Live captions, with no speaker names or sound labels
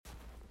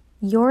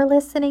You're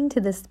listening to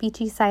the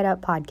Speechy Side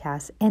Up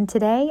podcast, and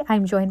today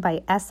I'm joined by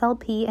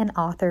SLP and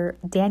author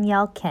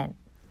Danielle Kent.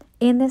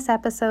 In this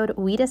episode,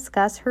 we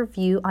discuss her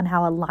view on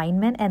how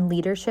alignment and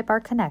leadership are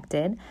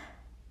connected,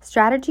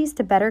 strategies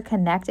to better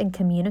connect and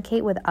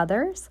communicate with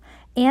others,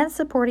 and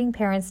supporting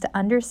parents to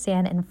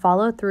understand and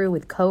follow through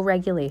with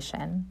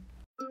co-regulation.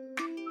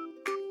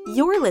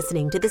 You're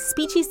listening to the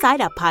Speechy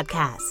Side Up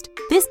podcast.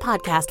 This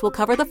podcast will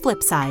cover the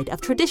flip side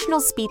of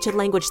traditional speech and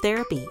language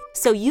therapy,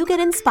 so you get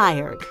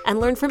inspired and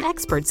learn from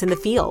experts in the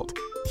field.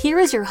 Here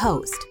is your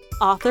host,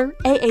 author,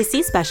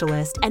 AAC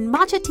specialist, and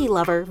matcha tea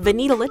lover,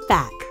 Vanita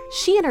Litvak.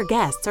 She and her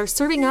guests are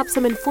serving up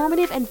some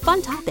informative and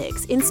fun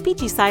topics in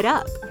Speechy Side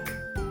Up.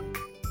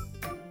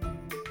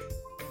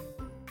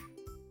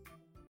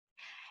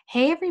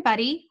 Hey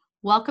everybody,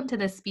 welcome to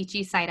the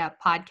Speechy Side Up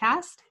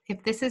podcast.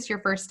 If this is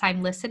your first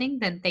time listening,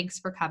 then thanks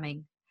for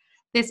coming.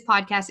 This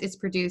podcast is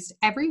produced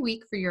every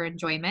week for your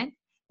enjoyment.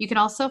 You can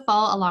also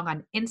follow along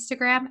on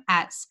Instagram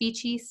at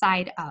Speechy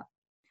Side Up.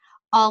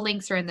 All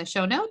links are in the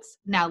show notes.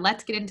 Now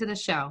let's get into the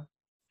show.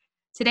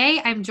 Today,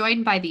 I'm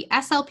joined by the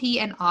SLP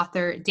and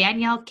author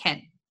Danielle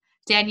Kent.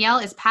 Danielle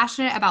is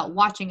passionate about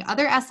watching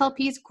other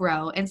SLPs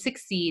grow and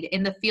succeed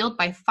in the field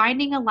by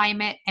finding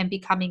alignment and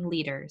becoming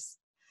leaders.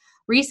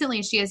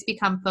 Recently, she has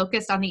become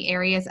focused on the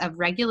areas of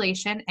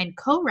regulation and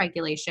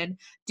co-regulation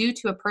due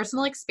to a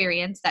personal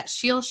experience that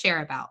she'll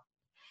share about.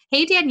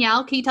 Hey,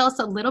 Danielle, can you tell us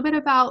a little bit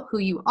about who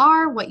you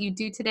are, what you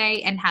do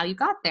today, and how you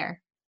got there?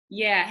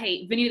 Yeah.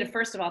 Hey, Vanita,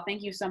 first of all,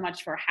 thank you so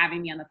much for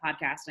having me on the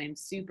podcast. I am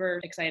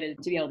super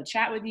excited to be able to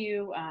chat with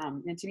you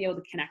and to be able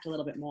to connect a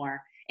little bit more.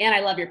 And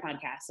I love your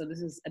podcast, so this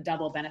is a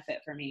double benefit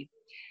for me.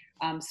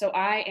 So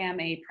I am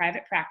a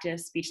private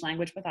practice speech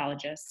language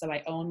pathologist. So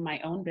I own my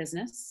own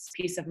business,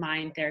 Peace of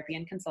Mind Therapy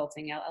and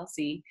Consulting,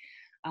 LLC.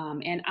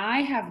 And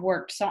I have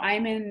worked,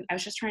 I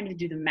was just trying to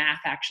do the math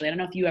actually. I don't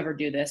know if you ever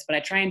do this, but I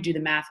try and do the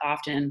math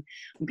often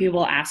when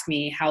people ask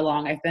me how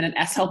long I've been an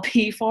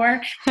SLP for.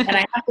 And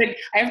I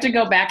have to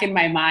go back in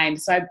my mind.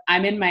 So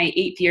I'm in my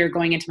 8th year,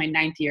 going into my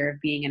 9th year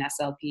of being an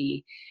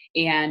SLP.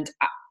 And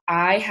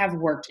I have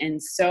worked in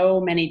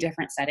so many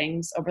different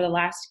settings over the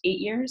last 8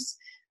 years.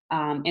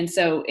 And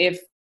so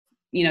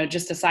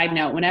just a side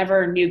note,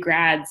 whenever new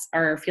grads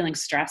are feeling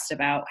stressed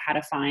about how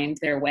to find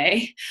their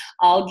way,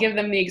 I'll give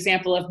them the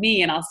example of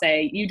me and I'll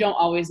say, you don't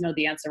always know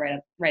the answer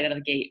right out of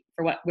the gate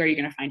for where you're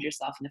going to find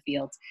yourself in the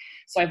field.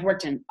 So I've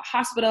worked in a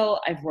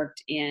hospital, I've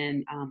worked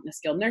in a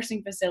skilled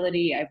nursing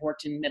facility, I've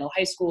worked in middle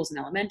high schools and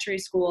elementary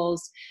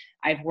schools,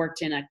 I've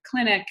worked in a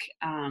clinic,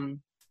 and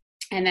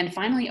then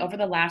finally over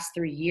the last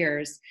 3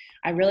 years,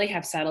 I really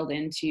have settled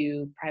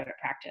into private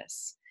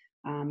practice.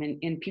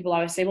 And people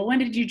always say, well, when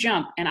did you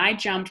jump? And I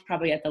jumped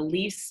probably at the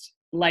least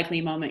likely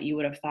moment you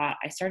would have thought.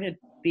 I started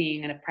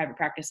being in a private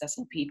practice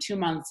SLP 2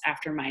 months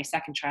after my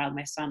second child,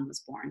 my son,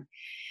 was born.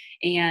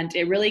 And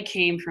it really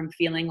came from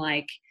feeling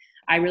like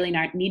I really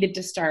needed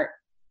to start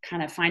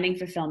kind of finding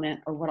fulfillment,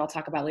 or what I'll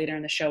talk about later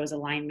in the show is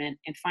alignment,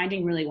 and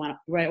finding really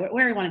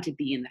where I wanted to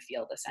be in the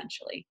field,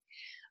 essentially.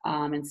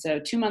 And so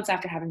 2 months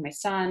after having my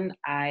son,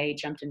 I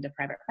jumped into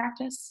private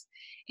practice.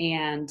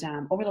 And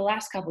over the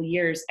last couple of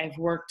years, I've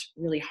worked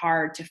really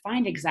hard to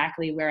find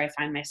exactly where I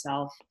find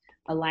myself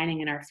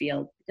aligning in our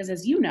field. Because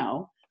as you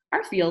know,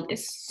 our field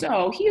is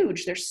so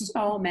huge. There's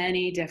so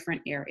many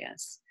different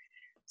areas.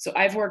 So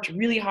I've worked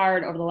really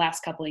hard over the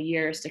last couple of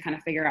years to kind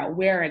of figure out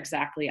where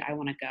exactly I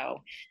want to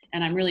go.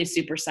 And I'm really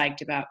super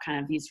psyched about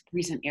kind of these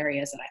recent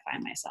areas that I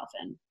find myself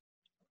in.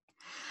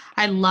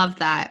 I love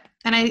that.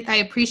 And I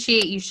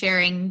appreciate you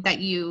sharing that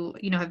you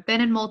have been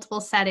in multiple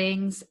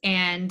settings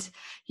and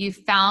you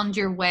found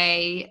your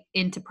way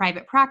into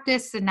private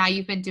practice. And now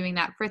you've been doing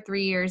that for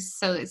 3 years.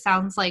 So it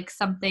sounds like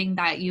something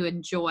that you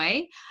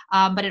enjoy,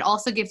 but it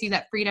also gives you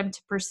that freedom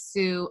to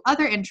pursue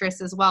other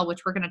interests as well,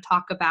 which we're going to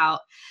talk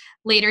about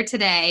later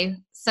today.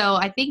 So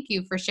I thank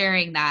you for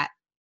sharing that.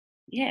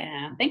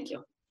 Yeah, thank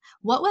you.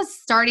 What was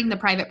starting the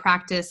private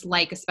practice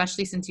like,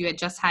 especially since you had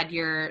just had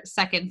your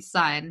second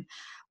son?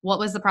 What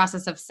was the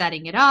process of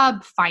setting it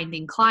up,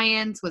 finding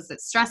clients? Was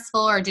it stressful,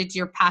 or did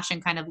your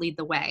passion kind of lead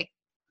the way?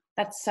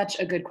 That's such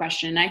a good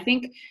question. I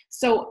think,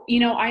 so,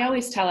 I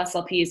always tell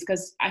SLPs,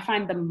 because I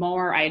find the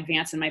more I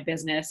advance in my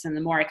business and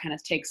the more I kind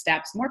of take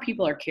steps, more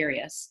people are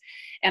curious.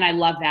 And I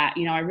love that.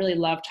 I really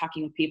love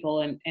talking with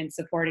people and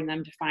supporting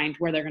them to find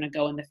where they're going to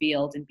go in the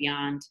field and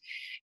beyond.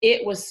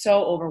 It was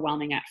so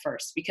overwhelming at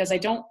first because I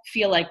don't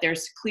feel like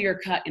there's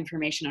clear-cut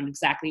information on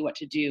exactly what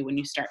to do when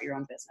you start your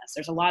own business.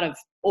 There's a lot of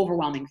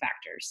overwhelming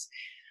factors.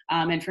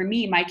 And for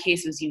me, my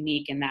case was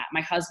unique in that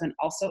my husband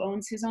also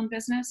owns his own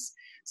business.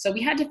 So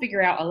we had to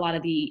figure out a lot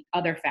of the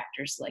other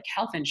factors like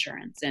health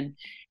insurance and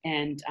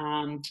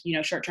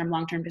short-term,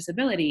 long-term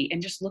disability,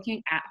 and just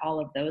looking at all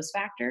of those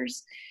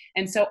factors.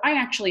 And so I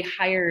actually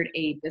hired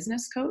a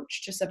business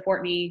coach to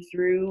support me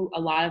through a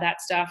lot of that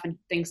stuff and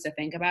things to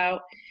think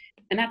about.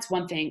 And that's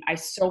one thing I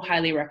so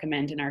highly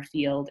recommend in our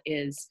field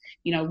is,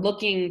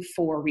 looking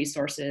for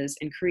resources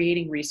and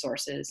creating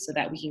resources so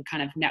that we can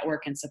kind of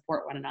network and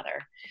support one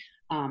another.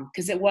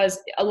 Because it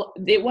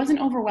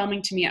wasn't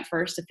overwhelming to me at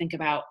first to think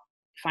about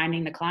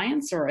finding the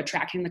clients or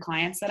attracting the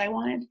clients that I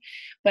wanted.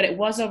 But it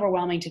was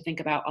overwhelming to think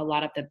about a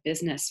lot of the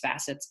business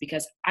facets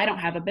because I don't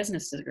have a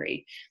business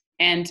degree.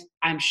 And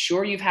I'm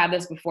sure you've had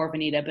this before,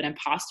 Vanita, but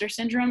imposter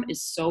syndrome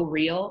is so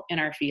real in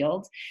our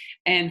field.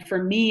 And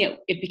for me,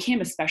 it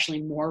became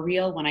especially more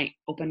real when I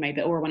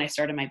when I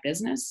started my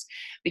business,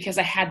 because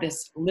I had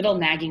this little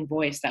nagging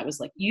voice that was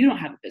like, you don't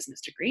have a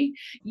business degree.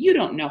 You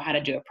don't know how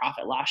to do a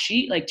profit loss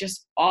sheet, like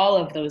just all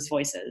of those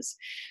voices.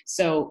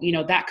 So,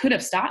 that could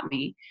have stopped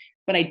me,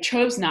 but I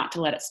chose not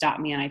to let it stop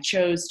me. And I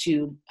chose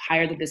to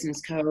hire the business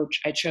coach.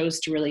 I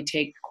chose to really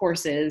take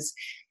courses.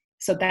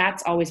 So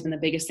that's always been the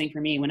biggest thing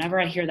for me.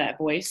 Whenever I hear that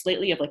voice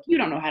lately of like, you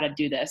don't know how to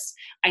do this,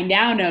 I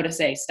now know to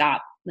say,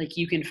 stop, like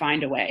you can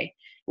find a way.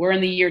 We're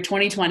in the year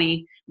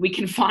 2020. We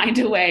can find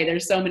a way.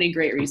 There's so many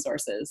great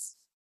resources.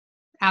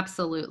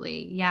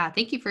 Absolutely. Yeah.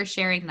 Thank you for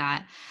sharing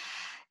that.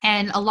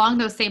 And along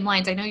those same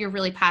lines, I know you're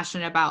really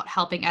passionate about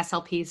helping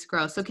SLPs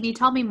grow. So can you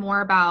tell me more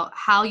about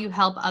how you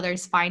help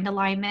others find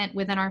alignment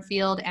within our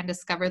field and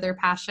discover their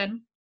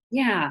passion?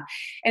 Yeah.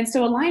 And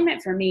so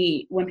alignment for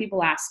me, when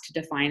people ask to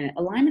define it,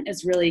 alignment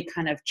is really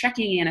kind of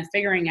checking in and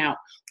figuring out,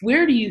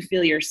 where do you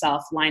feel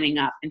yourself lining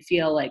up and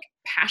feel like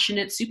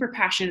passionate, super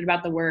passionate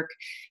about the work,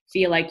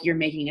 feel like you're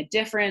making a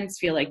difference,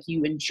 feel like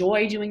you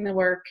enjoy doing the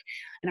work.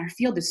 And our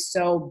field is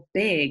so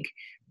big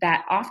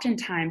that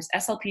oftentimes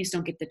SLPs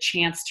don't get the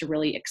chance to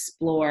really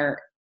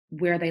explore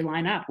where they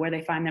line up, where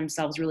they find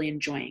themselves really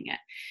enjoying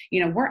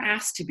it. We're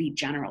asked to be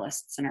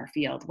generalists in our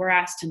field. We're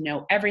asked to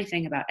know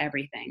everything about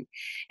everything.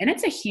 And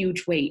it's a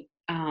huge weight.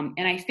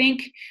 And I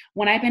think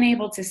when I've been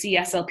able to see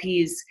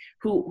SLPs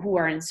who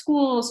are in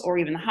schools or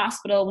even the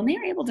hospital, when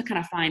they're able to kind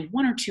of find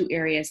one or two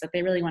areas that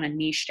they really want to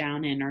niche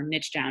down in or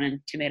niche down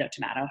in,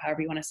 tomato,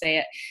 however you want to say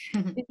it,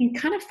 they can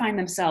kind of find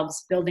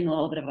themselves building a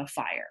little bit of a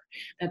fire,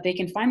 that they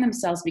can find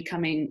themselves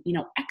becoming,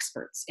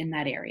 experts in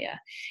that area.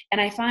 And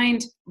I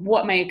find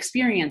what my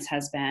experience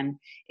has been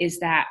is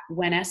that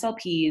when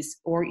SLPs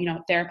or,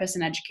 therapists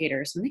and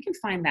educators, when they can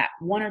find that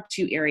one or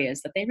two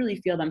areas that they really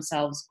feel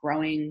themselves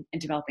growing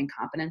and developing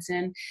competence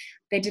in,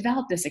 they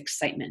develop this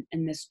excitement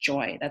and this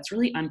joy that's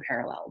really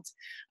unparalleled.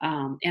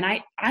 And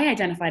I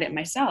identified it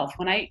myself.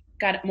 When I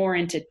got more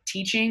into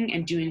teaching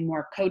and doing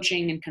more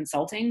coaching and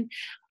consulting,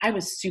 I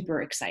was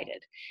super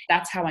excited.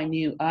 That's how I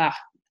knew,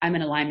 I'm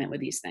in alignment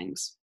with these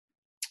things.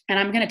 And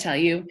I'm going to tell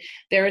you,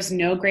 there is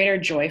no greater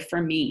joy for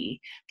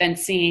me than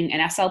seeing an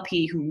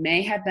SLP who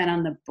may have been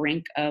on the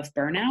brink of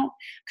burnout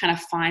kind of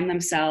find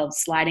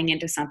themselves sliding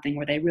into something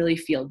where they really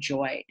feel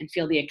joy and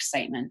feel the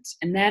excitement,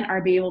 and then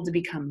are able to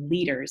become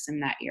leaders in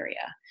that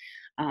area.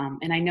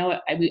 And I know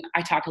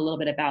I talked a little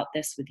bit about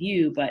this with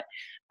you, but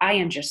I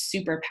am just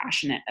super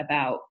passionate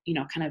about,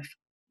 kind of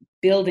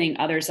building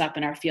others up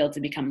in our field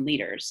to become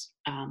leaders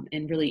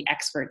and really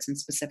experts in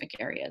specific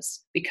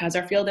areas. Because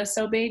our field is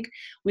so big,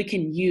 we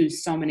can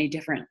use so many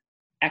different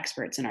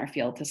experts in our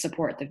field to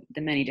support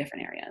the many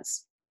different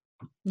areas.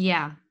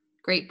 Yeah,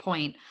 great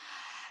point.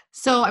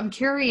 So I'm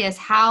curious,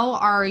 how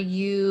are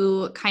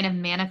you kind of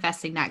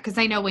manifesting that? Because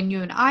I know when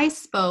you and I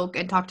spoke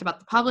and talked about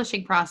the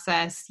publishing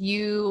process,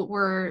 you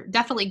were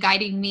definitely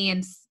guiding me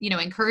and,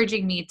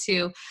 encouraging me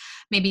to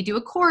maybe do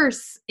a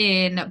course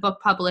in book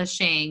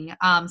publishing.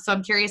 So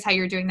I'm curious how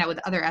you're doing that with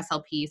other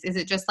SLPs. Is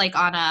it just like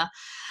on a,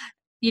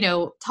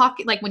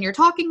 like when you're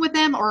talking with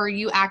them, or are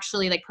you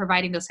actually like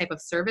providing those type of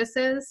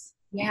services?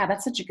 Yeah,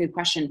 that's such a good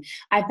question.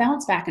 I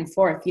bounce back and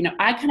forth.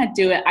 I kind of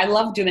do it. I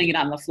love doing it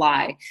on the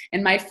fly.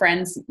 And my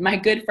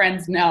good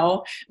friends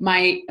know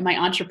my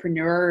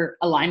entrepreneur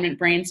alignment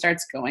brain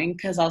starts going,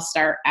 because I'll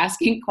start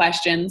asking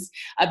questions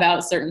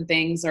about certain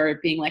things or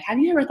being like, have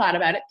you ever thought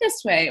about it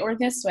this way or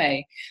this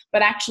way?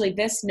 But actually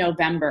this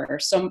November,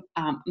 so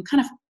I'm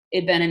kind of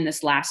been in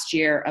this last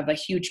year of a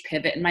huge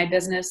pivot in my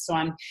business. So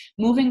I'm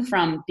moving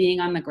from being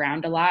on the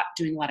ground a lot,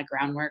 doing a lot of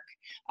groundwork,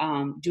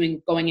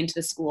 going into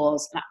the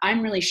schools. And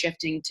I'm really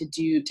shifting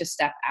to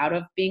step out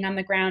of being on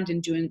the ground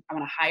and I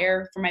want to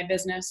hire for my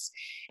business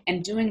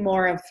and doing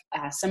more of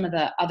some of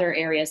the other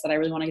areas that I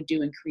really want to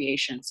do in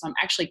creation. So I'm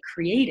actually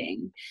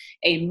creating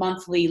a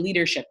monthly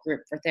leadership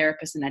group for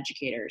therapists and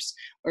educators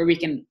where we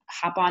can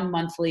hop on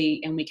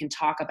monthly and we can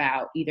talk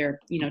about either,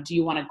 do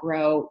you want to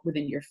grow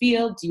within your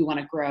field? Do you want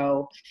to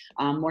grow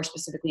more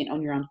specifically and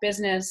own your own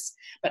business?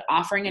 But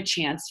offering a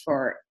chance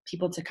for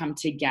people to come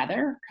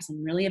together, because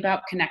I'm really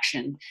about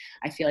connection.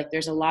 I feel like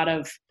there's a lot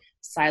of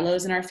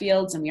silos in our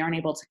fields and we aren't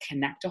able to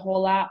connect a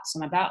whole lot. So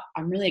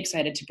I'm really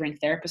excited to bring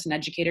therapists and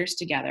educators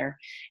together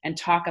and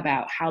talk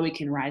about how we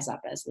can rise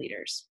up as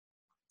leaders.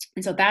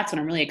 And so that's what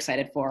I'm really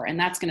excited for. And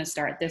that's going to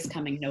start this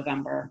coming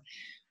November,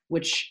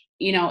 which,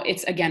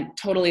 it's again,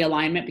 totally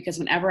alignment, because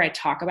whenever I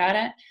talk about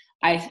it,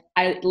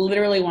 I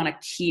literally want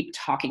to keep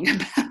talking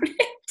about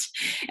it.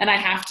 And I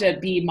have to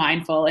be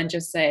mindful and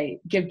just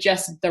give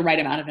just the right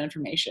amount of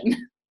information.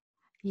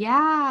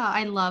 Yeah,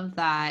 I love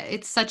that.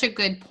 It's such a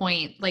good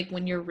point. Like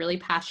when you're really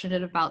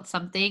passionate about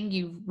something,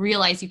 you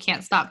realize you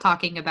can't stop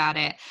talking about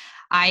it.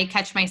 I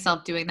catch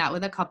myself doing that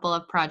with a couple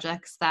of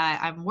projects that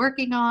I'm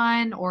working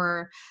on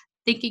or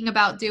thinking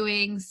about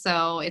doing.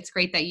 So it's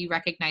great that you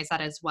recognize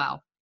that as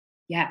well.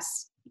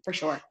 Yes, for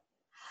sure.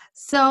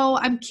 So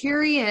I'm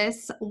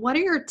curious, what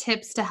are your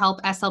tips to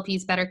help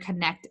SLPs better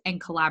connect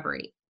and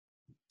collaborate?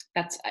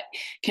 That's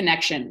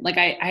connection. Like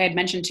I had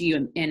mentioned to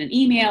you in an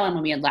email and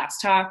when we had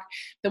last talked,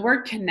 the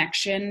word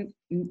connection,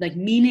 like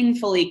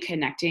meaningfully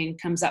connecting,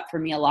 comes up for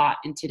me a lot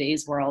in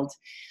today's world.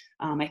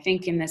 I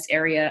think in this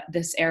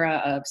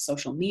era of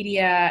social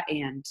media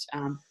and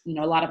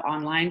a lot of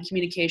online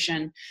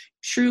communication,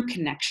 true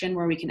connection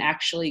where we can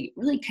actually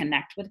really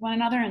connect with one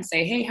another and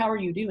say, hey, how are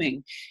you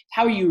doing?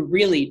 How are you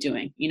really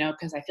doing?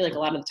 Because I feel like a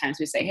lot of the times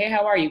we say, hey,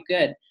 how are you?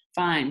 Good,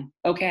 fine,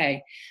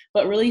 okay.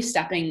 But really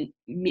stepping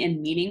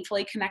and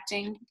meaningfully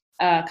connecting.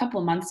 A couple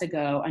of months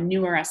ago, a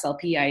newer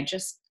SLP, I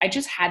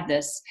just had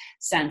this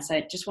sense.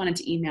 I just wanted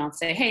to email and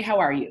say, hey, how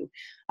are you?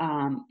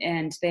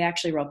 And they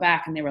actually wrote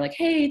back and they were like,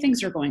 hey,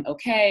 things are going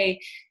okay.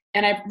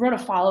 And I wrote a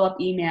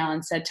follow-up email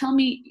and said, tell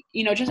me,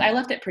 I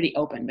left it pretty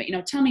open, but,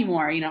 tell me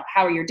more,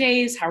 how are your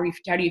days? How do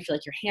you feel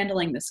like you're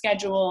handling the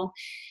schedule?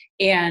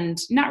 And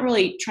not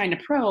really trying to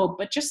probe,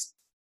 but just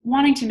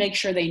wanting to make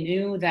sure they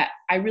knew that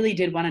I really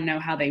did want to know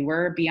how they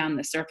were beyond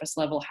the surface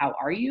level. How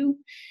are you?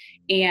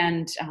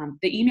 And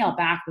the email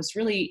back was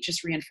really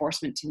just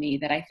reinforcement to me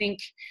that I think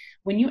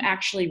when you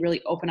actually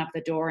really open up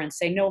the door and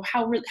say, no,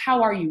 how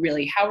are you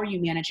really? How are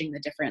you managing the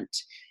different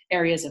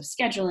areas of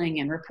scheduling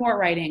and report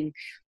writing,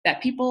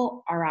 that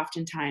people are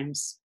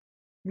oftentimes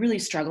really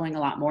struggling a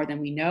lot more than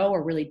we know,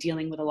 or really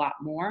dealing with a lot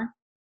more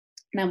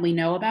than we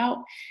know about.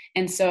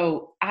 And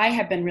so I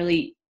have been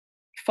really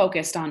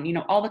focused on,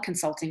 all the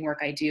consulting work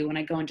I do when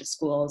I go into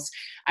schools.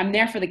 I'm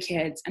there for the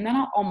kids, and then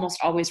I'll almost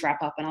always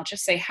wrap up and I'll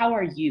just say, how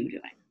are you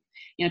doing?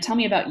 Tell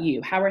me about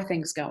you. How are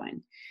things going?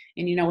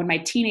 And, when my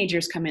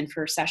teenagers come in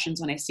for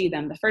sessions, when I see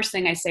them, the first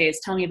thing I say is,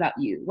 tell me about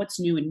you. What's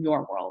new in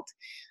your world?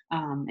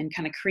 And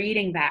kind of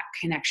creating that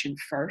connection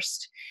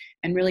first,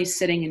 and really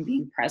sitting and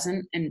being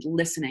present and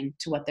listening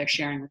to what they're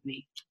sharing with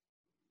me.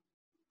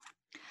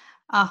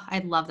 Oh, I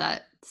love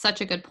that.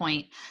 Such a good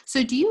point.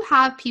 So do you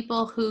have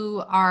people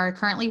who are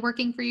currently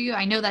working for you?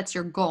 I know that's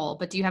your goal,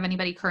 but do you have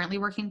anybody currently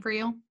working for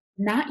you?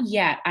 Not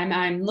yet.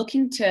 I'm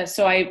looking to,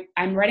 so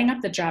I'm writing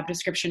up the job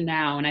description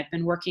now, and I've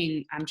been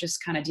working, I'm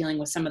just kind of dealing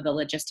with some of the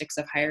logistics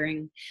of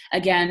hiring.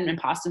 Again,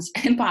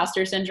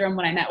 imposter syndrome.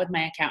 When I met with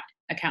my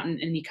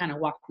accountant and he kind of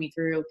walked me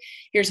through,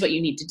 here's what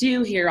you need to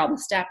do, here are all the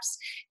steps.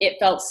 It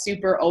felt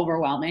super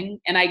overwhelming.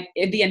 And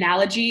the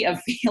analogy of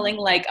feeling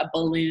like a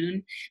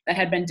balloon that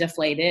had been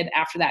deflated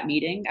after that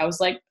meeting, I was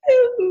like,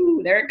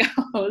 ooh, there it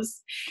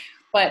goes.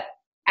 But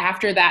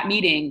after that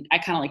meeting, I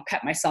kind of like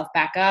pepped myself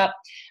back up.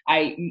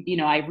 I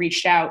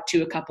reached out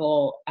to a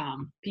couple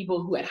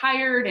people who had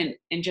hired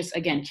and just,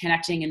 again,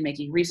 connecting and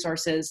making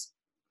resources.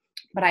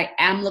 But I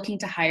am looking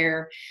to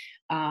hire,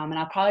 and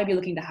I'll probably be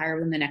looking to hire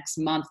within the next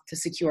month to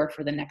secure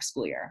for the next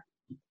school year.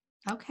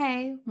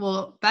 Okay.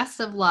 Well,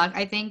 best of luck.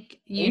 I think,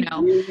 Thank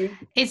you.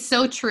 it's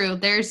so true.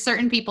 There's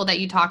certain people that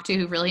you talk to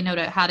who really know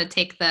how to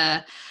take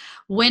the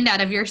wind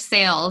out of your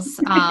sails.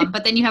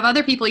 But then you have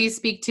other people you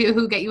speak to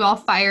who get you all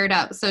fired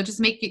up. So just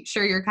make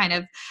sure you're kind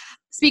of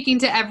speaking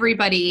to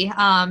everybody,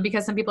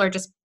 because some people are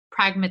just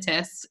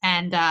pragmatists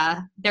and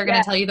they're going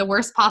to tell you the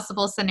worst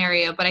possible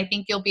scenario. But I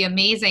think you'll be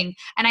amazing.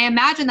 And I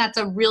imagine that's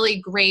a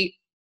really great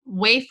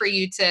way for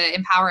you to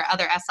empower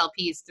other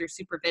SLPs through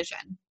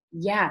supervision.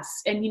 Yes.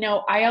 And,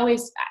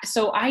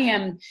 I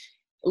am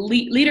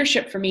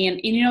leadership for me. And,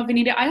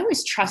 Vanita, I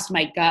always trust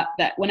my gut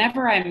that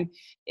whenever I'm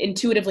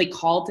intuitively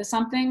called to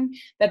something,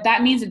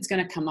 that means it's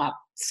going to come up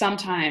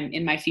sometime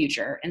in my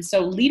future. And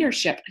so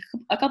leadership,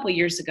 a couple of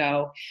years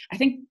ago, I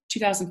think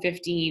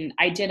 2015,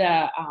 I did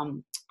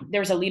there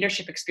was a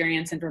leadership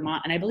experience in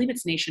Vermont, and I believe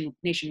it's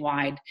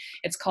nationwide.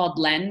 It's called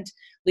LEND,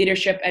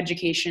 Leadership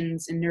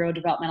Educations in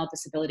Neurodevelopmental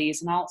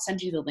Disabilities. And I'll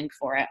send you the link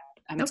for it.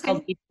 It's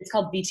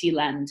called VT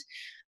LEND.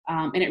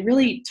 And it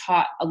really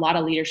taught a lot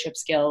of leadership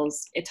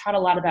skills. It taught a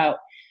lot about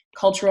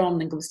cultural and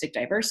linguistic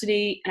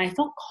diversity. And I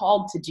felt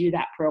called to do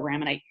that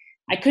program. And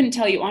I couldn't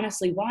tell you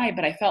honestly why,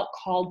 but I felt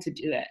called to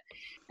do it.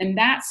 And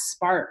that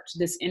sparked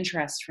this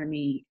interest for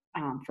me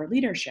for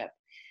leadership.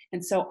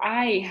 And so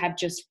I have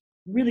just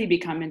really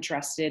become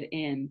interested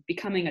in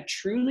becoming a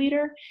true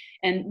leader.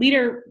 And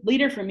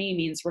leader for me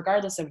means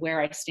regardless of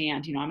where I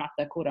stand, I'm not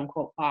the quote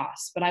unquote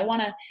boss, but I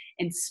want to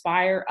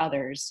inspire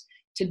others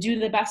to do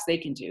the best they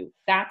can do.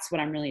 That's what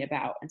I'm really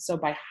about. And so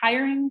by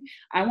hiring,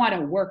 I want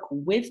to work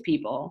with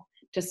people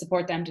to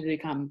support them to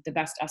become the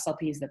best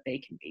SLPs that they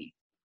can be.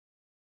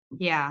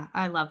 Yeah,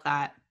 I love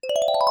that.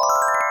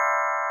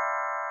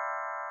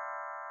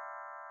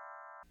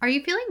 Are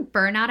you feeling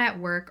burnout at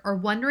work or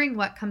wondering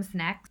what comes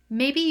next?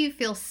 Maybe you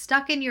feel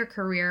stuck in your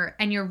career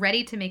and you're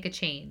ready to make a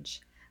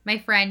change. My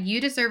friend, you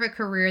deserve a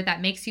career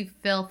that makes you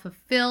feel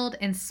fulfilled,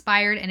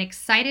 inspired, and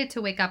excited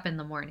to wake up in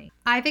the morning.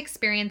 I've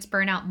experienced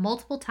burnout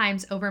multiple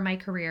times over my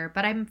career,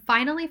 but I'm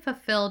finally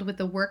fulfilled with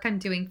the work I'm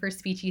doing for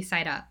Speechy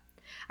Side Up.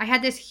 I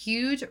had this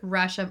huge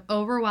rush of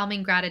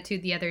overwhelming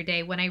gratitude the other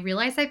day when I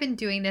realized I've been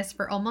doing this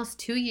for almost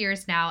 2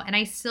 years now, and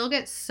I still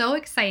get so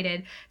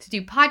excited to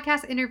do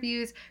podcast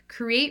interviews,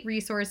 create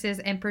resources,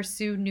 and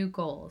pursue new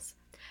goals.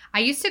 I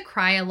used to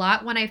cry a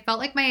lot when I felt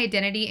like my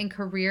identity and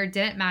career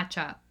didn't match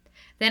up.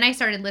 Then I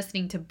started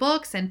listening to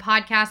books and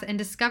podcasts and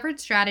discovered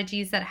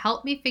strategies that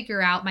helped me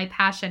figure out my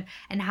passion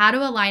and how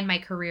to align my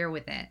career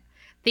with it.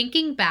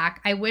 Thinking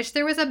back, I wish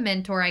there was a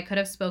mentor I could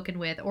have spoken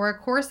with or a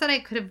course that I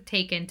could have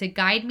taken to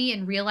guide me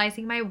in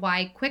realizing my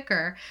why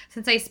quicker,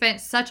 since I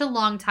spent such a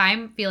long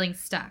time feeling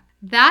stuck.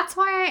 That's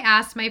why I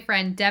asked my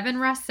friend Devin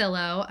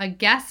Rossillo, a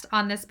guest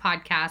on this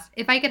podcast,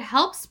 if I could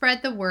help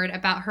spread the word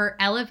about her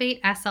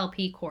Elevate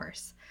SLP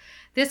course.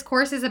 This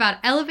course is about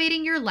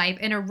elevating your life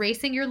and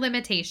erasing your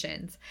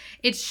limitations.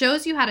 It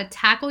shows you how to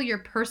tackle your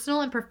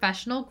personal and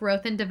professional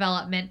growth and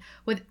development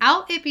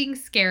without it being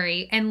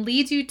scary and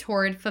leads you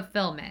toward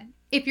fulfillment.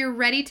 If you're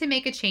ready to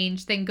make a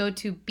change, then go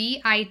to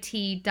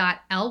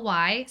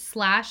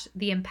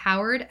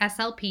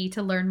bit.ly/theempoweredslp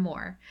to learn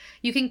more.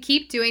 You can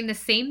keep doing the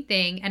same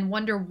thing and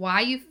wonder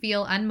why you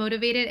feel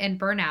unmotivated and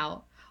burn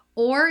out.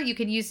 Or you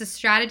can use the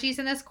strategies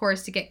in this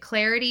course to get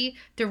clarity,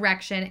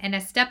 direction, and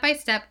a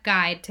step-by-step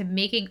guide to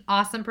making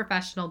awesome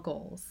professional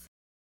goals.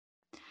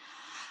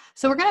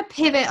 So we're going to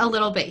pivot a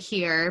little bit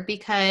here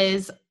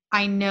because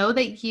I know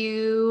that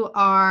you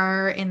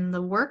are in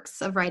the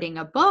works of writing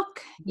a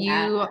book.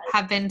 Yeah. You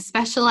have been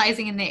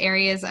specializing in the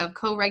areas of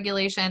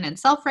co-regulation and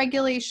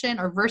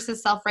self-regulation or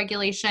versus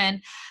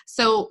self-regulation.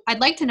 So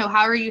I'd like to know,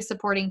 how are you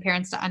supporting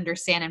parents to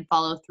understand and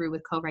follow through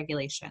with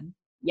co-regulation?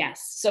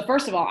 Yes. So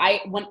first of all,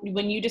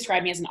 when you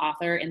described me as an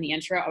author in the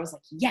intro, I was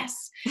like,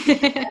 yes.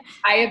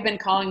 I have been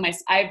calling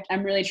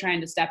I'm really trying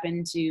to step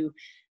into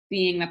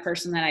being the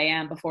person that I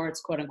am before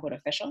it's quote unquote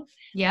official.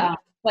 Yeah.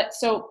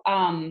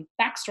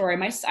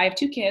 Backstory, I have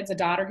two kids, a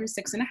daughter who's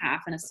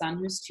 6.5 and a son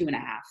who's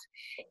 2.5.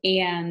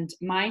 And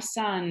my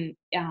son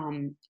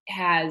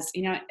has,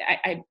 a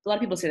lot of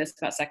people say this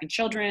about second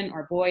children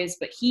or boys,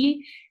 but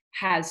he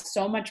has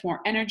so much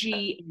more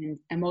energy and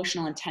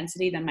emotional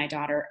intensity than my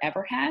daughter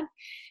ever had.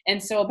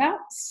 And so about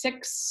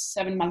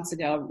 6-7 months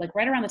ago, like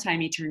right around the time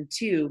he turned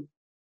 2,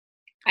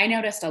 I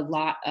noticed a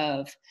lot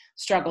of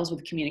struggles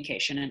with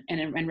communication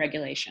and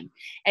regulation.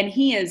 And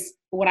he is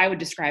what I would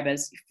describe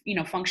as,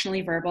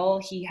 functionally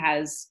verbal. He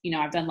has,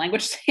 I've done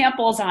language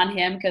samples on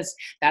him because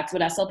that's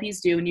what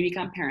SLPs do when you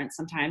become parents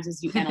sometimes,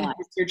 is you analyze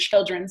your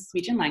children's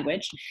speech and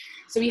language.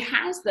 So he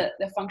has the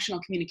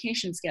functional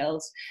communication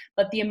skills,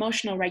 but the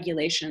emotional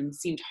regulation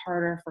seemed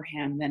harder for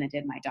him than it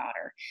did my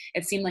daughter.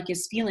 It seemed like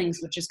his feelings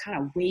would just kind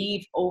of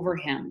wave over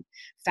him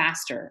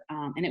faster.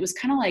 And it was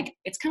kind of like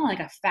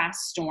a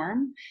fast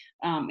storm.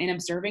 In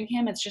observing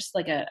him, it's just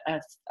like a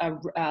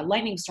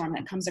lightning storm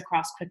that comes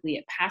across quickly.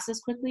 It passes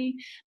quickly,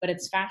 but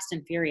it's fast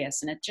and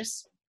furious. And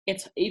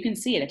you can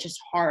see it. It's just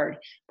hard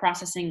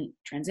processing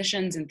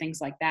transitions and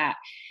things like that.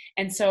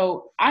 And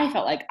so I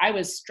felt like I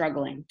was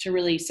struggling to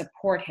really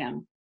support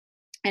him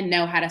and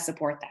know how to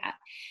support that.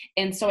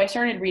 And so I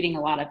started reading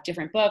a lot of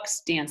different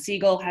books. Dan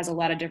Siegel has a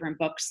lot of different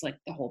books, like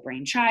The Whole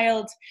Brain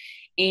Child.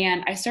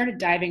 And I started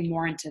diving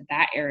more into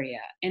that area.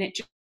 And it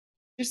just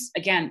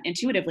again,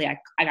 intuitively, I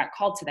got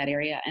called to that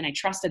area, and I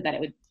trusted that it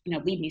would,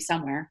 lead me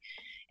somewhere.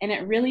 And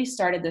it really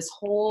started this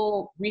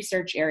whole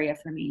research area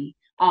for me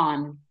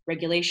on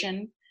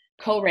regulation,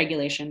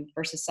 co-regulation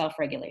versus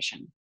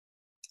self-regulation.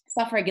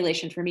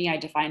 Self-regulation for me, I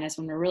define as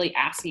when we're really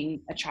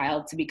asking a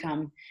child to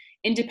become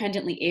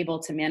independently able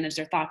to manage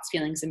their thoughts,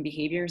 feelings, and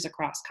behaviors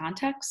across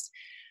contexts,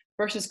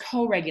 versus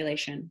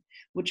co-regulation,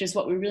 which is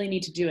what we really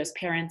need to do as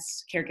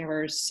parents,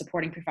 caregivers,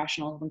 supporting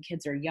professionals when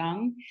kids are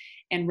young,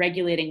 and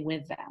regulating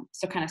with them.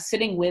 So kind of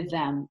sitting with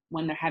them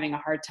when they're having a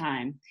hard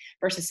time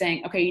versus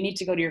saying, okay, you need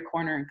to go to your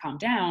corner and calm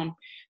down,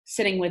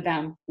 sitting with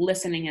them,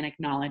 listening and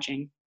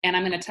acknowledging. And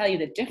I'm going to tell you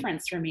the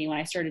difference for me when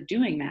I started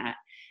doing that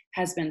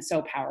has been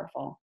so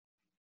powerful.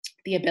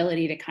 The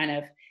ability to kind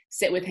of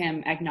sit with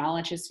him,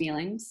 acknowledge his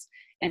feelings,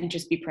 and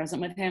just be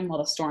present with him while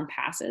the storm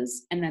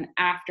passes. And then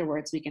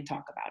afterwards, we can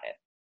talk about it.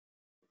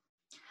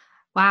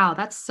 Wow,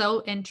 that's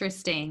so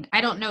interesting.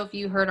 I don't know if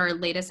you heard our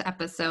latest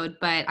episode,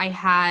 but I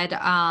had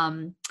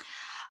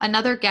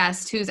another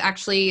guest who's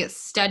actually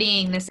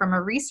studying this from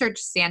a research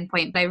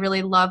standpoint, but I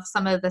really love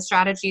some of the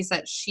strategies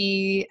that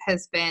she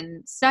has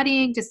been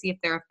studying to see if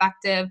they're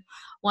effective.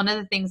 One of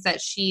the things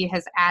that she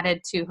has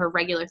added to her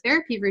regular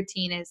therapy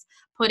routine is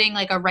putting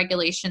like a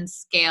regulation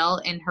scale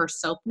in her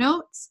SOAP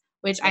notes,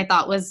 which I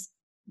thought was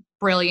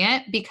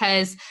brilliant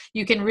because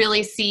you can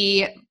really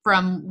see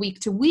from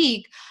week to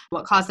week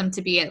what caused them to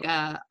be at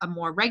a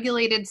more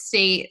regulated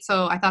state.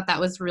 So I thought that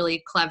was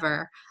really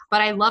clever.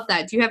 But I love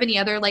that. Do you have any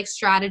other like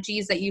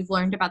strategies that you've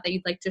learned about that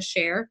you'd like to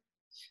share?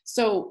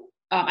 So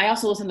I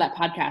also listened to that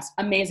podcast,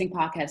 amazing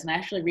podcast. And I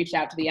actually reached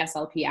out to the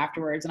SLP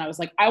afterwards and I was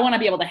like, I want to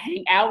be able to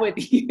hang out with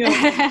you.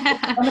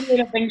 One of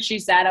the things she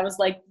said, I was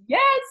like,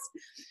 yes.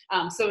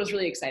 So it was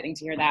really exciting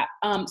to hear that.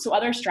 So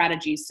other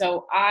strategies.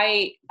 So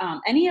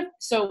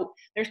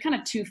there's kind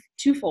of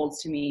two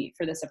folds to me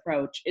for this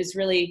approach is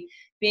really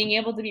being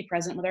able to be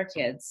present with our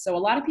kids. So a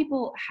lot of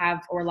people a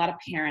lot of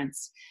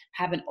parents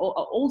have an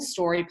old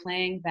story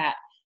playing that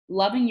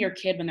loving your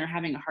kid when they're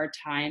having a hard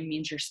time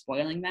means you're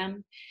spoiling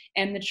them.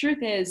 And the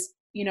truth is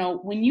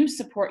when you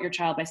support your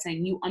child by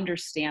saying you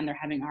understand they're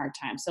having a hard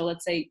time. So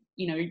let's say,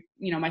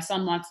 my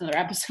son wants another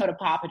episode of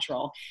Paw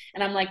Patrol,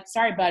 and I'm like,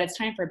 sorry, bud, it's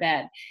time for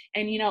bed.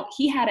 And,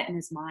 he had it in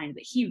his mind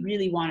that he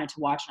really wanted to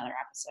watch another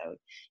episode.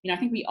 I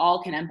think we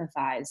all can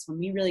empathize when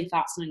we really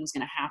thought something was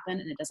going to happen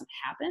and it doesn't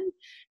happen,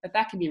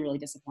 that can be really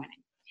disappointing.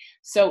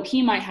 So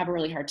he might have a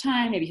really hard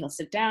time. Maybe he'll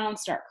sit down,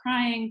 start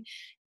crying.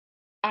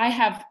 I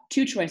have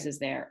two choices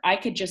there. I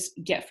could just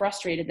get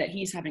frustrated that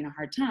he's having a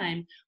hard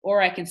time,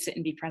 or I can sit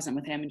and be present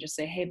with him and just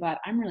say, hey, bud,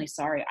 I'm really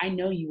sorry. I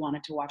know you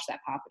wanted to watch that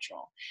Paw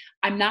Patrol.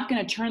 I'm not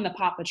going to turn the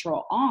Paw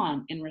Patrol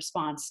on in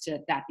response to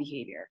that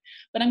behavior,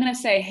 but I'm going to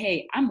say,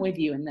 hey, I'm with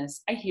you in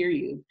this. I hear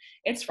you.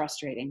 It's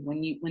frustrating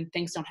when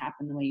things don't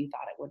happen the way you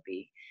thought it would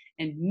be,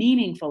 and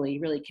meaningfully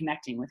really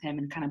connecting with him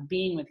and kind of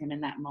being with him in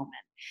that moment.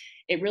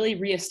 It really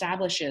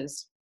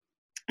reestablishes,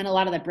 and a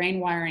lot of the brain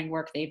wiring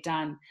work they've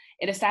done,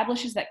 it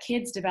establishes that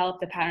kids develop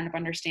the pattern of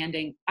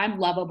understanding I'm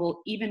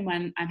lovable even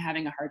when I'm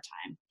having a hard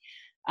time.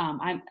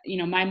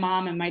 My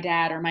mom and my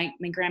dad, or my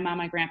grandma,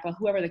 my grandpa,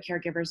 whoever the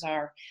caregivers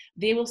are,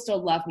 they will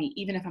still love me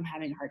even if I'm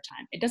having a hard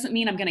time. It doesn't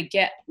mean I'm going to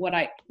get what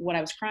I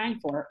was crying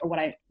for or what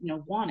I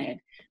wanted,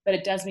 but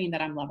it does mean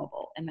that I'm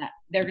lovable and that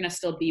they're going to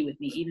still be with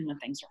me even when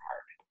things are hard.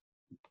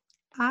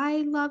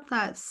 I love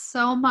that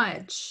so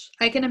much.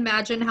 I can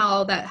imagine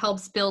how that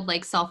helps build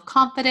like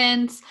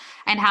self-confidence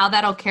and how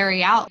that'll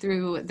carry out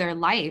through their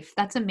life.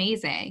 That's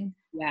amazing.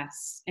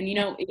 Yes. And,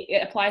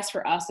 it applies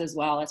for us as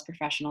well as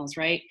professionals,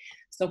 right?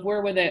 So if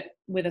we're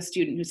with a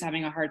student who's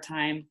having a hard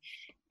time,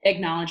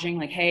 acknowledging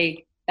like,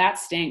 hey, that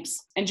stinks.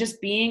 And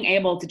just being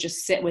able to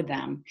just sit with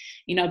them.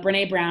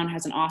 Brene Brown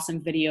has an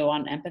awesome video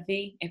on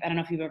empathy. I don't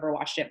know if you've ever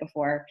watched it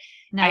before.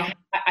 No.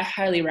 I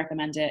highly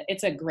recommend it.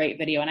 It's a great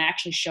video. And I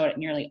actually show it at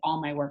nearly all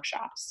my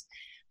workshops.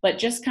 But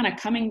just kind of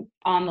coming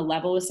on the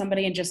level with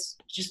somebody and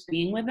just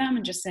being with them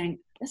and just saying,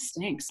 this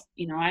stinks.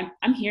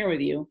 I'm here with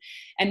you,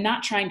 and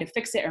not trying to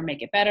fix it or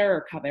make it better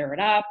or cover it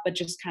up, but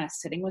just kind of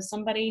sitting with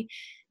somebody.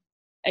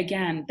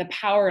 Again, the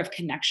power of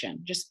connection,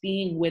 just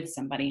being with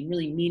somebody and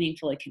really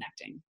meaningfully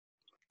connecting.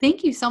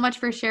 Thank you so much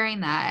for sharing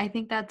that. I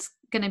think that's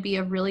going to be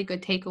a really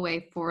good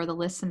takeaway for the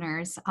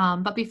listeners.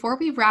 But before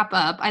we wrap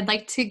up, I'd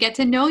like to get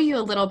to know you a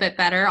little bit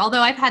better,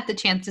 although I've had the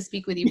chance to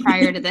speak with you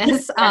prior to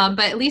this, but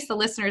at least the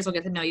listeners will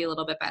get to know you a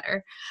little bit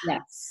better.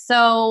 Yes.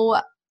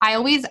 So I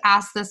always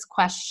ask this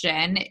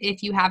question,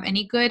 if you have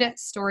any good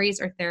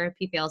stories or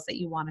therapy fails that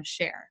you want to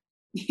share.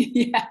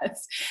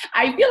 Yes,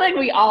 I feel like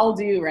we all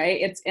do,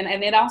 right?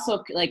 And it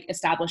also like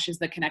establishes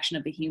the connection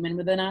of the human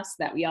within us,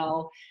 that we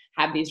all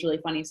have these really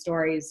funny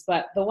stories.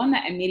 But the one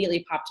that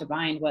immediately popped to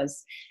mind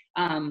was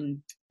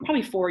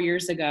probably 4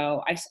 years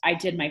ago. I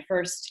did my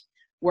first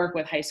work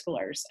with high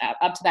schoolers.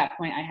 Up to that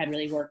point, I had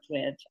really worked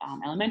with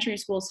elementary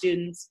school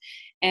students,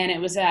 and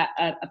it was a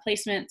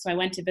placement. So I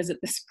went to visit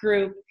this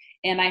group.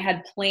 And I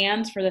had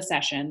planned for the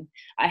session.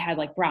 I had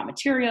brought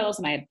materials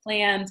and I had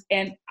planned,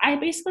 and I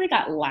basically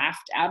got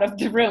laughed out of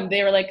the room.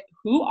 They were like,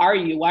 who are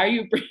you? Why are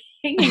you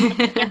bringing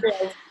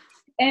materials?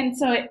 And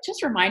so it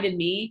just reminded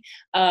me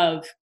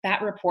of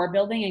that rapport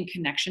building and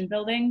connection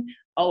building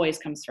always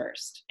comes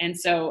first. And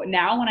so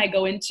now when I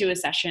go into a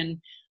session,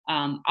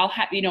 I'll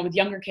have, with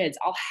younger kids,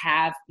 I'll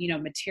have,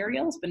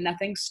 materials, but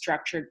nothing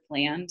structured,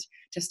 planned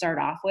to start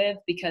off with,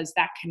 because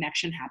that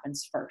connection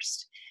happens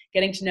first.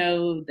 Getting to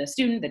know the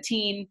student, the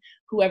teen,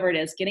 whoever it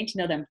is, getting to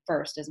know them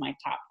first is my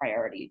top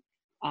priority.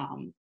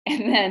 And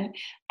then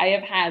I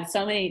have had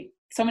so many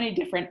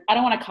different, I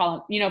don't want to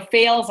call it,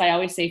 fails. I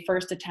always say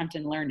first attempt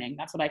in learning.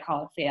 That's what I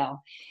call a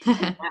fail.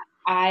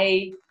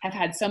 I have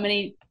had so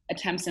many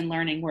attempts in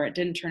learning where it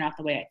didn't turn out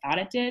the way I thought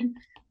it did,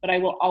 but I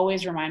will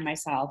always remind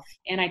myself,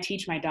 and I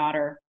teach my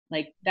daughter,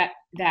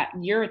 that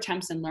your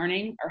attempts in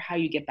learning are how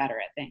you get better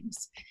at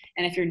things.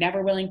 And if you're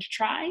never willing to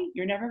try,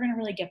 you're never going to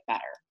really get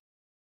better.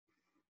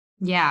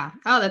 Yeah.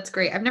 Oh, that's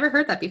great. I've never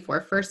heard that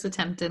before. First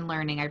attempt in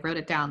learning. I wrote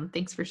it down.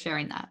 Thanks for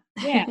sharing that.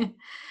 Yeah.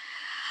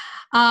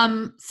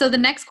 So the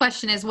next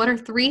question is, what are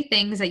 3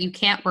 things that you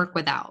can't work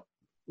without?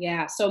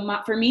 Yeah. So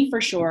for me,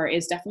 for sure,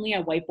 is definitely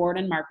a whiteboard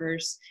and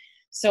markers.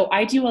 So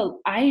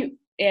I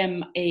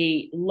am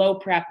a low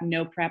prep,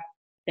 no prep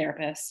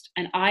therapist,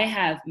 and I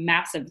have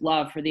massive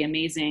love for the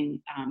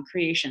amazing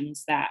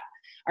creations that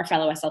our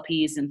fellow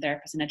SLPs and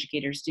therapists and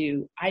educators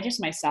do. I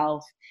just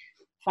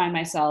find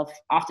myself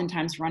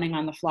oftentimes running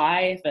on the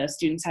fly. If a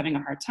student's having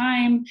a hard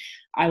time,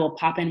 I will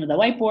pop in with a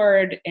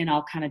whiteboard and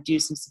I'll kind of do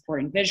some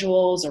supporting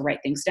visuals or write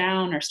things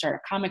down or start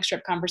a comic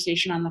strip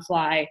conversation on the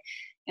fly.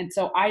 And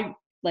so I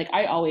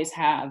always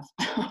have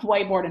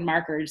whiteboard and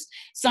markers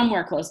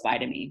somewhere close by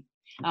to me.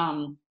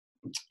 And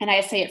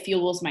I say it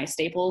fuels my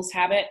Staples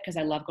habit because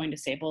I love going to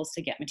Staples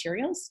to get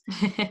materials.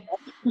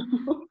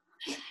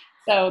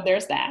 So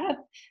there's that.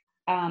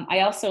 I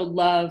also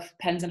love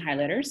pens and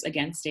highlighters.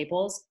 Again,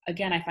 Staples.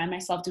 Again, I find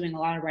myself doing a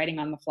lot of writing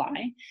on the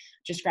fly,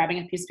 just grabbing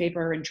a piece of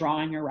paper and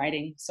drawing or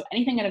writing. So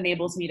anything that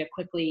enables me to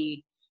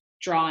quickly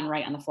draw and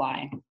write on the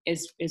fly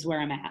is where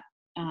I'm at.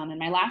 And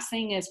my last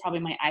thing is probably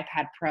my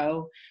iPad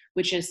Pro,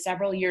 which is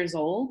several years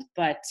old,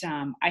 but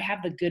I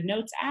have the Good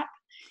Notes app,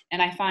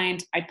 and I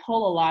find I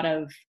pull a lot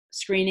of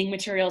screening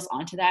materials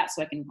onto that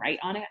so I can write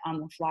on it on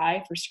the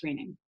fly for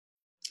screening.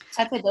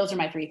 So I'd say those are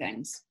my 3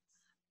 things.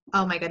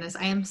 Oh my goodness.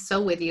 I am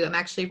so with you. I'm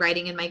actually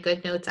writing in my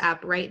Good Notes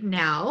app right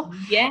now.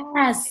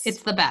 Yes.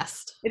 It's the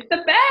best. It's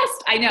the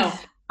best. I know.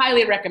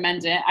 Highly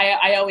recommend it.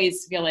 I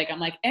always feel like I'm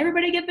like,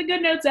 everybody get the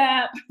Good Notes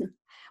app.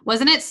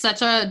 Wasn't it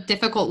such a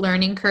difficult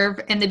learning curve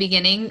in the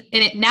beginning?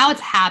 And now it's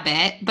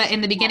habit, but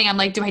in the beginning I'm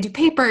like, do I do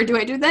paper? Do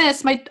I do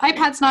this? My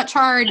iPad's not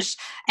charged.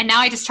 And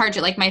now I just charge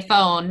it like my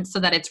phone so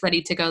that it's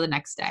ready to go the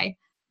next day.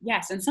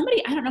 Yes. And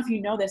somebody, I don't know if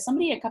you know this,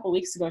 somebody a couple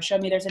weeks ago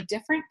showed me there's a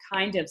different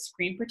kind of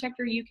screen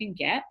protector you can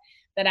get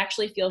that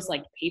actually feels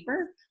like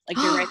paper, like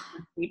you're writing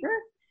on paper.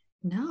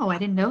 No, I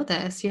didn't know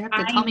this. You have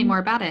to tell me more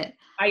about it.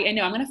 I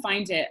know. I'm going to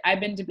find it. I've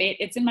been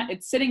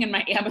it's sitting in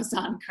my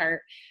Amazon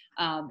cart.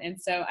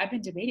 And so I've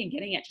been debating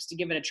getting it just to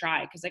give it a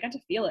try because I got to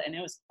feel it and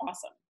it was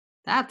awesome.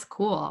 That's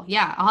cool.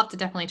 Yeah, I'll have to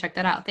definitely check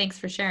that out. Thanks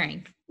for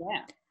sharing.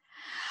 Yeah.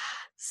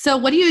 So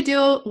what do you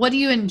do? What do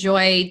you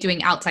enjoy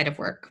doing outside of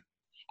work?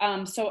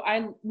 So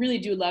I really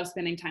do love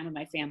spending time with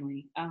my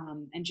family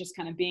and just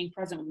kind of being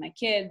present with my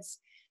kids.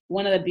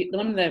 One of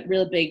the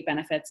real big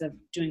benefits of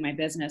doing my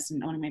business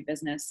and owning my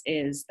business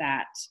is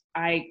that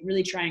I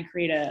really try and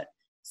create a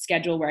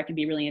schedule where I can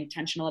be really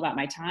intentional about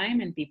my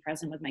time and be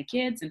present with my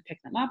kids and pick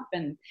them up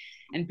and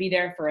be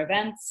there for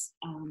events.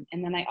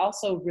 And then I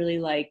also really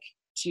like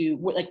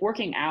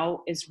working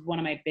out is one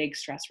of my big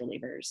stress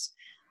relievers.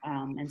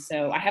 And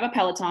so I have a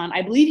Peloton.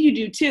 I believe you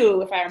do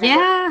too, if I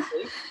remember.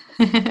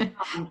 Yeah.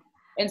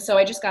 And so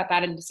I just got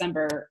that in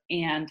December,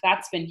 and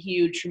that's been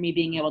huge for me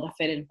being able to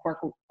fit in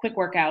quick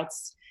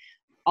workouts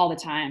all the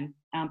time.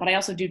 But I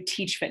also do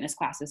teach fitness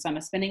classes. So I'm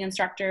a spinning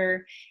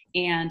instructor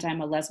and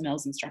I'm a Les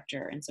Mills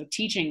instructor. And so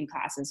teaching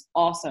classes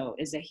also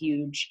is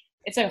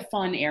it's a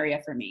fun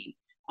area for me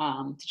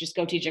to just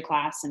go teach a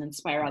class and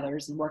inspire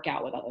others and work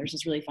out with others.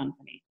 It's really fun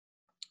for me.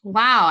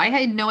 Wow. I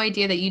had no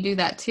idea that you do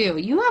that too.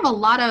 You wear a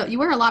lot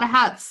of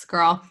hats,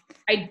 girl.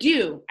 I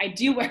do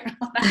wear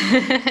a lot of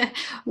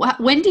hats.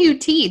 When do you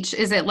teach?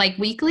 Is it like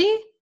weekly?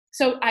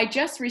 So I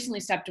just recently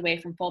stepped away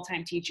from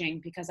full-time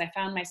teaching because I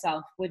found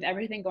myself with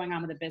everything going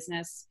on with the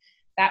business.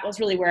 That was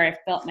really where I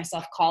felt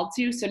myself called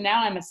to. So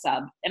now I'm a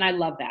sub and I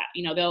love that.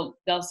 You know,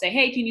 they'll say,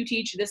 hey, can you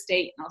teach this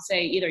date? And I'll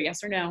say either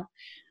yes or no.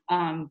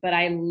 But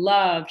I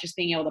love just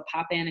being able to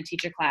pop in and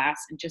teach a class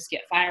and just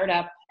get fired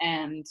up.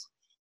 And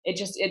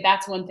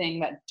that's one thing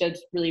that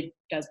just really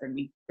does bring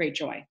me great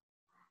joy.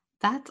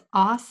 That's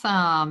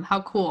awesome.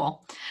 How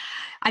cool.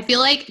 I feel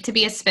like to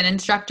be a spin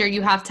instructor,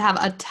 you have to have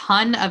a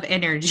ton of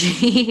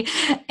energy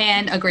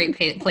and a great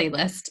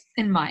playlist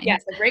in mind.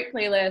 Yes, a great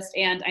playlist.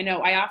 And I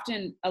know I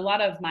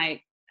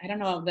don't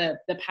know,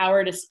 the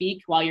power to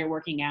speak while you're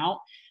working out.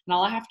 And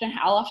I'll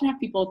often have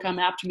people come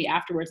up to me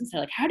afterwards and say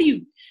like, how do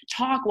you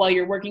talk while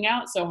you're working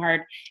out so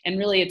hard? And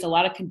really it's a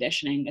lot of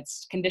conditioning.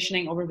 It's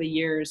conditioning over the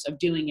years of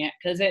doing it.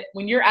 Because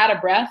when you're out of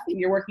breath and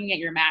you're working at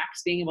your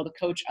max, being able to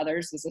coach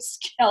others is a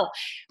skill,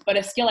 but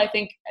a skill I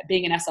think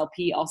being an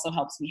SLP also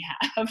helps me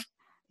have.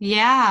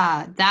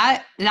 Yeah,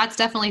 that's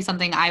definitely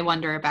something I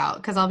wonder about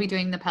because I'll be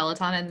doing the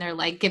Peloton and they're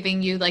like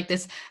giving you like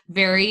this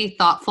very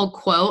thoughtful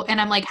quote.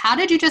 And I'm like, how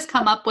did you just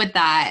come up with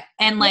that?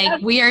 And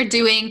like, we are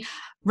doing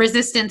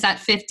resistance at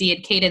 50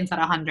 and cadence at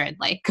 100.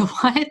 Like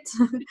what?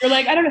 You're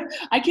like, I don't know.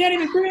 I can't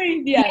even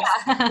breathe. Yes.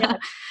 Yeah.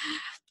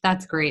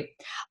 That's great.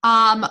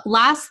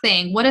 Last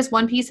thing, what is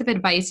one piece of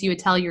advice you would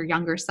tell your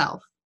younger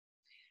self?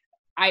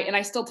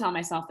 I still tell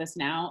myself this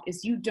now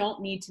is you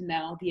don't need to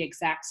know the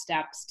exact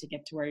steps to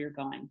get to where you're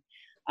going.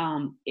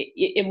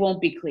 It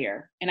won't be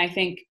clear. And I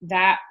think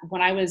that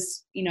when I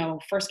was,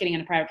 first getting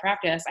into private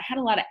practice, I had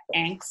a lot of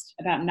angst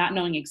about not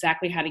knowing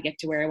exactly how to get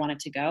to where I wanted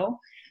to go,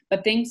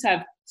 but things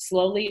have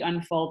slowly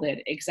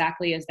unfolded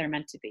exactly as they're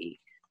meant to be.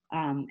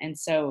 And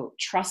so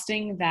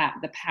trusting that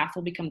the path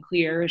will become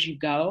clear as you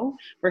go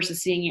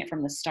versus seeing it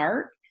from the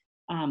start.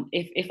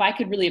 If I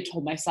could really have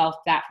told myself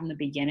that from the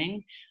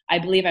beginning, I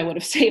believe I would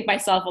have saved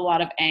myself a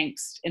lot of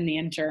angst in the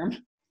interim.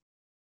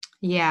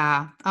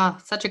 Yeah. Oh,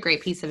 such a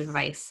great piece of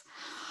advice.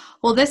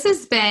 Well, this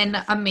has been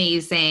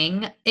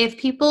amazing. If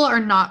people are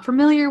not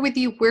familiar with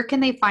you, where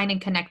can they find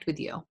and connect with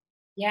you?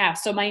 Yeah.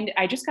 So my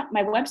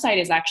website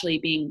is actually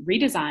being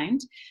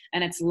redesigned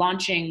and it's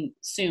launching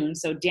soon.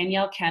 So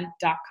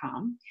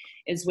DanielleKent.com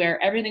is where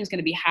everything's going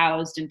to be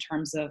housed in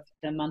terms of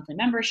the monthly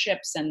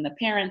memberships and the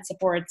parent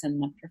supports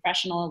and the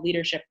professional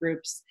leadership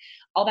groups.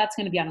 All that's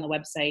going to be on the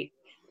website.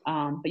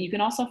 But you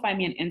can also find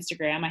me on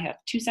Instagram. I have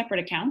 2 separate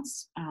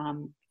accounts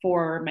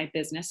for my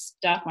business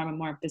stuff,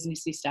 more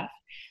businessy stuff.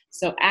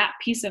 So at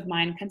Peace of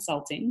Mind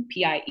Consulting,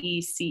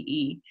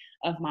 PIECE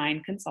of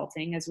Mind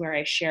Consulting is where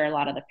I share a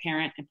lot of the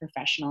parent and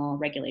professional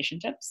regulation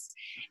tips.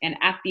 And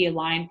at The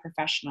Aligned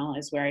Professional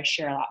is where I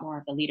share a lot more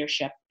of the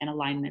leadership and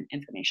alignment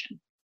information.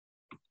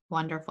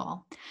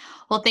 Wonderful.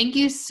 Well, thank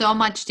you so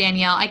much,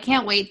 Danielle. I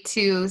can't wait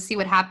to see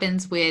what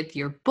happens with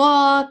your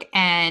book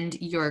and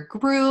your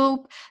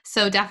group.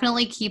 So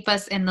definitely keep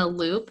us in the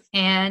loop.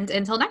 And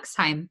until next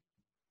time.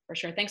 For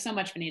sure. Thanks so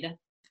much, Vanita.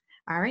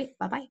 All right.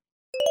 Bye-bye.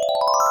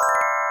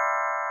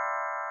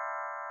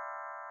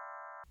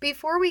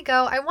 Before we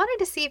go, I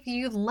wanted to see if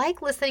you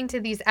like listening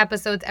to these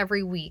episodes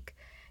every week.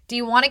 Do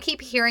you want to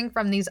keep hearing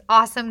from these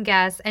awesome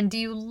guests? And do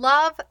you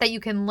love that you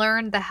can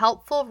learn the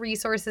helpful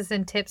resources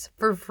and tips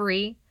for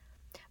free?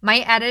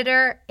 My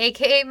editor,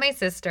 aka my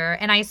sister,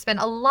 and I spend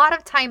a lot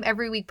of time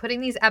every week putting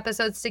these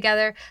episodes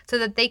together so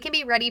that they can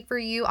be ready for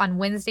you on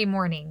Wednesday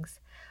mornings.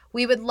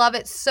 We would love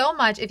it so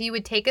much if you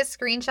would take a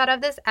screenshot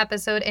of this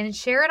episode and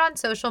share it on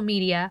social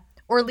media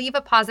or leave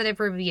a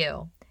positive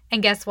review.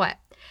 And guess what?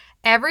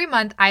 Every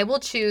month, I will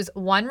choose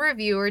one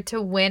reviewer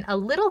to win a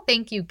little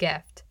thank you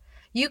gift.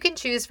 You can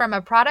choose from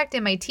a product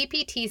in my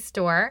TPT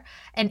store,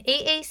 an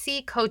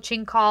AAC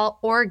coaching call,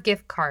 or a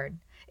gift card.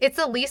 It's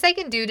the least I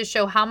can do to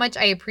show how much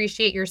I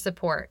appreciate your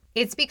support.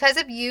 It's because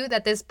of you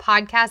that this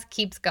podcast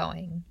keeps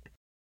going.